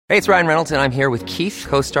Hey, it's Ryan Reynolds, and I'm here with Keith,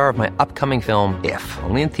 co-star of my upcoming film, If,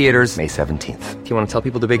 only in theaters May 17th. Do you want to tell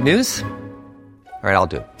people the big news? All right, I'll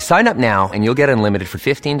do it. Sign up now and you'll get unlimited for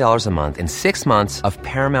 $15 a month and 6 months of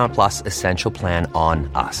Paramount Plus Essential Plan on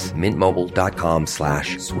us.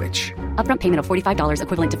 MintMobile.com/switch. Upfront payment of $45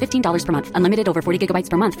 equivalent to $15 per month. Unlimited over 40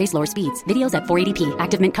 gigabytes per month. Face lower speeds. Videos at 480p.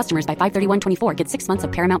 Active Mint customers by 531.24 get 6 months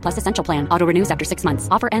of Paramount Plus Essential Plan. Auto renews after 6 months.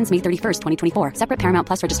 Offer ends May 31st, 2024. Separate Paramount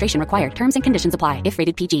Plus registration required. Terms and conditions apply if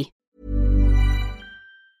rated PG.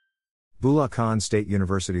 Bulacan State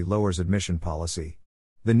University lowers admission policy.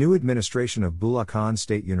 The new administration of Bulacan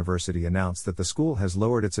State University announced that the school has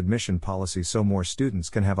lowered its admission policy so more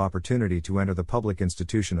students can have opportunity to enter the public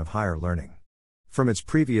institution of higher learning. From its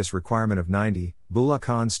previous requirement of 90,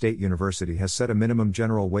 Bulacan State University has set a minimum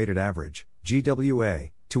general weighted average,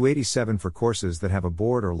 GWA, to 87 for courses that have a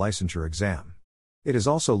board or licensure exam. It is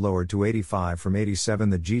also lowered to 85 from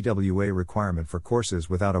 87 the GWA requirement for courses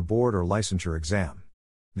without a board or licensure exam.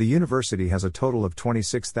 The university has a total of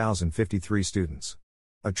 26,053 students.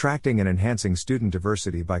 Attracting and enhancing student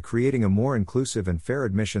diversity by creating a more inclusive and fair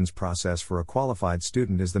admissions process for a qualified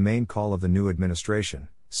student is the main call of the new administration,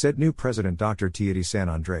 said new President Dr. Tiety San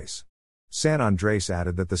Andres. San Andres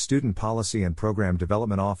added that the Student Policy and Program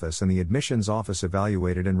Development Office and the Admissions Office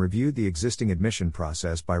evaluated and reviewed the existing admission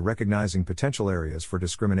process by recognizing potential areas for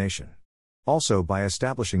discrimination. Also by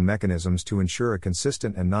establishing mechanisms to ensure a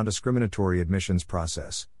consistent and non-discriminatory admissions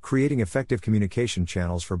process, creating effective communication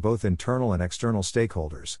channels for both internal and external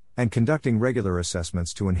stakeholders, and conducting regular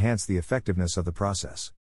assessments to enhance the effectiveness of the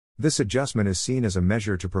process. This adjustment is seen as a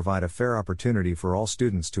measure to provide a fair opportunity for all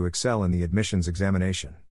students to excel in the admissions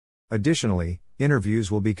examination. Additionally, interviews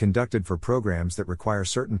will be conducted for programs that require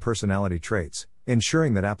certain personality traits,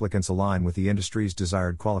 ensuring that applicants align with the industry's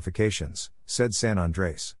desired qualifications, said San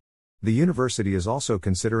Andres. The university is also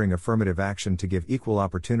considering affirmative action to give equal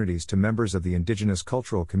opportunities to members of the indigenous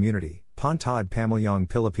cultural community, Pantad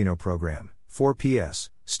Pamilyang Filipino Program, 4PS,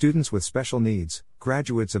 students with special needs,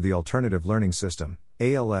 graduates of the Alternative Learning System,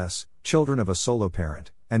 ALS, children of a solo parent,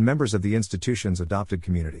 and members of the institution's adopted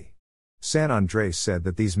community. San Andres said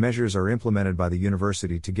that these measures are implemented by the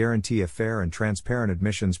university to guarantee a fair and transparent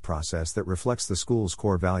admissions process that reflects the school's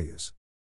core values.